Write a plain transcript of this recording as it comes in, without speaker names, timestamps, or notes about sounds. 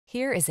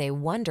Here is a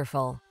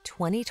wonderful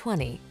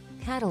 2020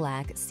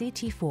 Cadillac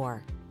CT4.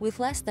 With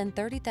less than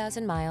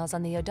 30,000 miles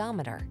on the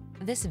odometer,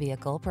 this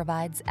vehicle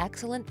provides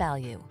excellent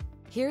value.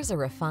 Here's a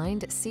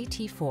refined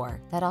CT4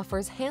 that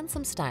offers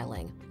handsome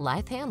styling,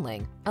 lithe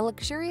handling, a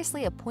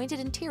luxuriously appointed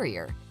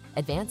interior,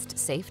 advanced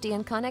safety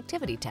and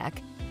connectivity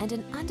tech, and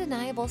an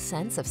undeniable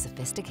sense of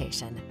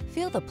sophistication.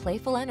 Feel the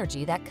playful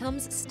energy that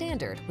comes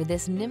standard with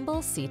this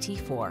nimble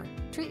CT4.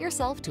 Treat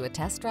yourself to a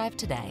test drive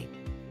today.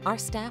 Our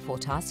staff will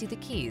toss you the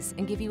keys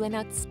and give you an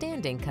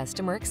outstanding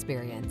customer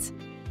experience.